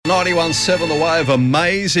91.7 The Wave.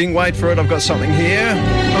 Amazing. Wait for it. I've got something here.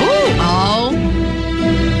 Oh.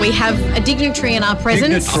 We have a dignitary in our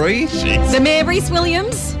presence. Dignitary? The Mayor Rhys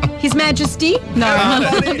Williams, His Majesty. No,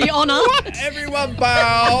 the honour. Everyone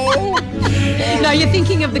bow. No, you're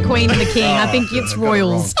thinking of the Queen and the King. I think it's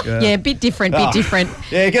royals. Yeah, bit different. Yeah,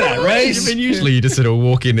 g'day, Rhys. I mean, usually you just sort of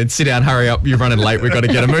walk in and sit down, hurry up, you're running late, we've got to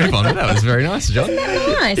get a move on. That was very nice, John.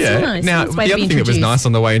 Nice. Now, the other thing that was nice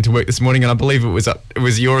on the way into work this morning, and I believe it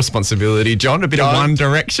was your responsibility, John, a bit of One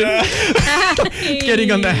Direction.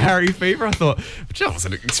 Getting on the Harry fever. I thought, I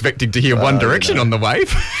wasn't expecting to hear One Direction on the wave.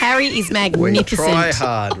 Harry is magnificent. We try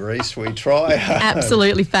hard, Rhys. We try hard.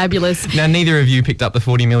 Absolutely fabulous. Now, neither of you picked up the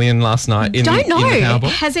 40 million last night in the Powerball.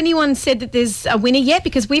 Has anyone said that there's a winner yet?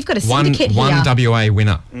 Because we've got a syndicate one here. WA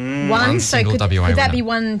winner. One? So could that be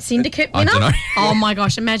one syndicate winner? I don't know. Oh, my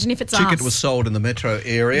gosh. Imagine if it's us. Ticket was sold in the metro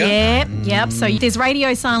area. Yep. So if there's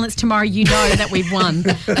radio silence tomorrow, you know that we've won.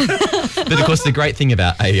 But, of course, the great thing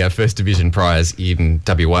about a First Division prize in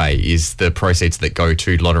WA is the proceeds that go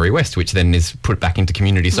to Lottery West, which then is put back into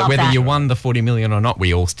community. So whether you won the 40 million or not,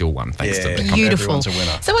 we all still won, thanks to the company. Beautiful. Everyone's a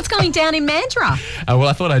winner. So what's going down in Mandurah? Well,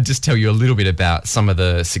 I thought I'd just tell you a little bit about some of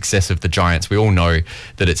the success of the Giants. We all know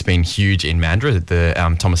that it's been huge in Mandurah, the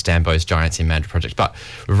Thomas Dambo's Giants in Mandurah project, but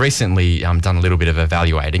we've recently done a little bit of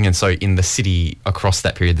evaluating, and so in the city across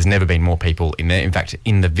that period, there's never been more people in there. In fact,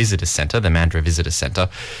 in the visitor centre, the Mandurah Visitor Centre,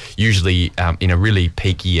 usually in a really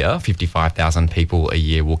peak year, 55,000 people a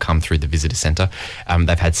year will come through the visitor centre.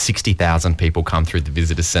 They've had 60,000 people come through the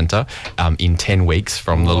visitor centre in 10 weeks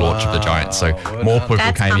from the launch of the Giants. So more people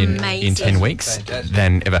came in 10 weeks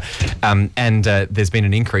than ever. And there's been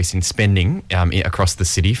an increase in spending across the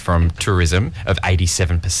city from tourism of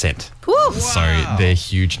 87%. So they're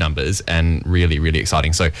huge numbers and really, really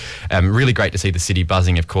exciting. So really great to see the city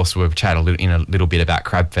buzzing. Of course, we've chatted a little bit about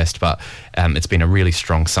Crabfest, but it's been a really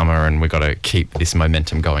strong summer and we've got to keep this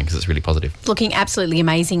momentum going because it's really positive. Looking absolutely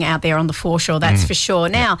amazing out there on the foreshore, that's for sure.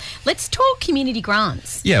 Now, let's talk community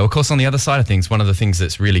grants. Yeah, of course, on the other side of things, one of the things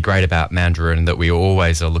that's really great about Mandurah and that we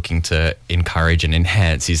always are looking to encourage and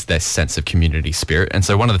enhance is this sense of community spirit. And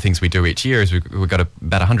so one of the things we do each year is we've got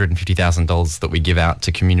about $150,000 that we give out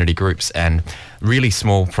to community groups and really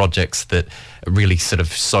small projects that really sort of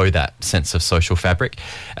sow that sense of social fabric.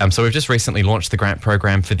 So we've just recently launched the grant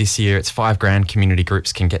program for this year. It's $5,000 community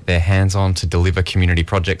groups can get their hands on to deliver community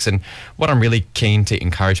projects. And what I'm really keen to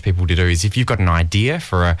encourage people to do is if you've got an idea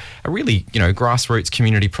for a really, grassroots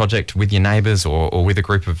community project with your neighbours or with a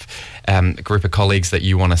group of colleagues that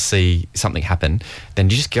you want to see something happen, then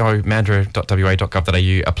you just go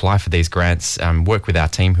mandurah.wa.gov.au, apply for these grants, work with our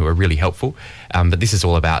team who are really helpful. But this is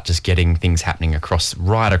all about just getting things happening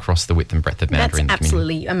right across the width and breadth of Mandurah. That's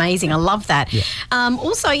absolutely amazing. I love that. Yeah.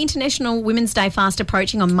 Also, International Women's Day fast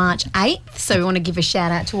approaching on March 8th. So we want to give a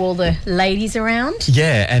shout out to all the ladies around.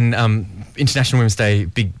 Yeah, and International Women's Day,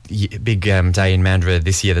 big day in Mandurah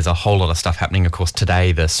this year. There's a whole lot of stuff happening. Of course,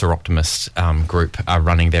 today the Sir Optimist group are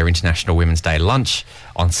running their International Women's Day lunch.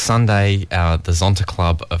 On Sunday, the Zonta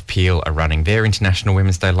Club of Peel are running their International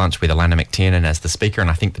Women's Day lunch with Alana McTiernan as the speaker, and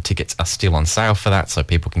I think the tickets are still on sale for that, so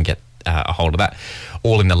people can get a hold of that,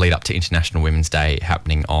 all in the lead up to International Women's Day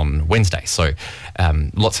happening on Wednesday. So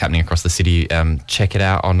lots happening across the city. Check it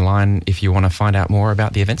out online if you want to find out more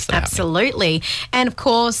about the events that are happening. Absolutely. And of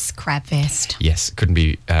course, Crabfest. Yes, couldn't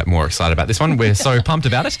be more excited about this one. We're so pumped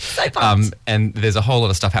about it. So pumped. And there's a whole lot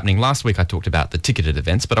of stuff happening. Last week I talked about the ticketed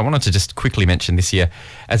events, but I wanted to just quickly mention this year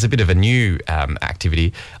as a bit of a new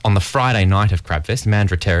activity. On the Friday night of Crabfest,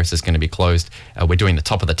 Mandurah Terrace is going to be closed. We're doing the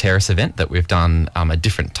Top of the Terrace event that we've done at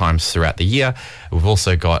different times throughout the year. We've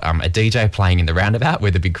also got a DJ playing in the roundabout where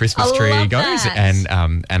the big Christmas tree goes, and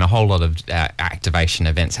a whole lot of activation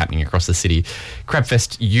events happening across the city.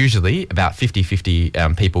 Crabfest, usually about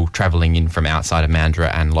 50-50 people travelling in from outside of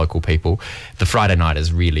Mandurah and local people. The Friday night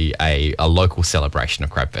is really a local celebration of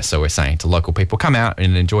Crabfest. So we're saying to local people, come out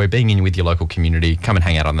and enjoy being in with your local community, come and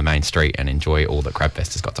hang out on the main street and enjoy all that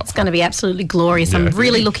Crabfest has got to offer. It's going to be absolutely glorious. I'm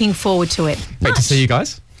really looking forward to it. Great to see you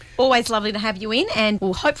guys. Always lovely to have you in, and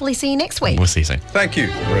we'll hopefully see you next week. We'll see you soon. Thank you,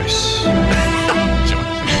 Rhys.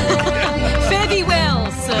 Fare thee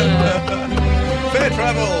well, sir. Fair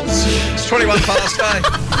travels. It's 21 past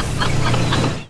 8.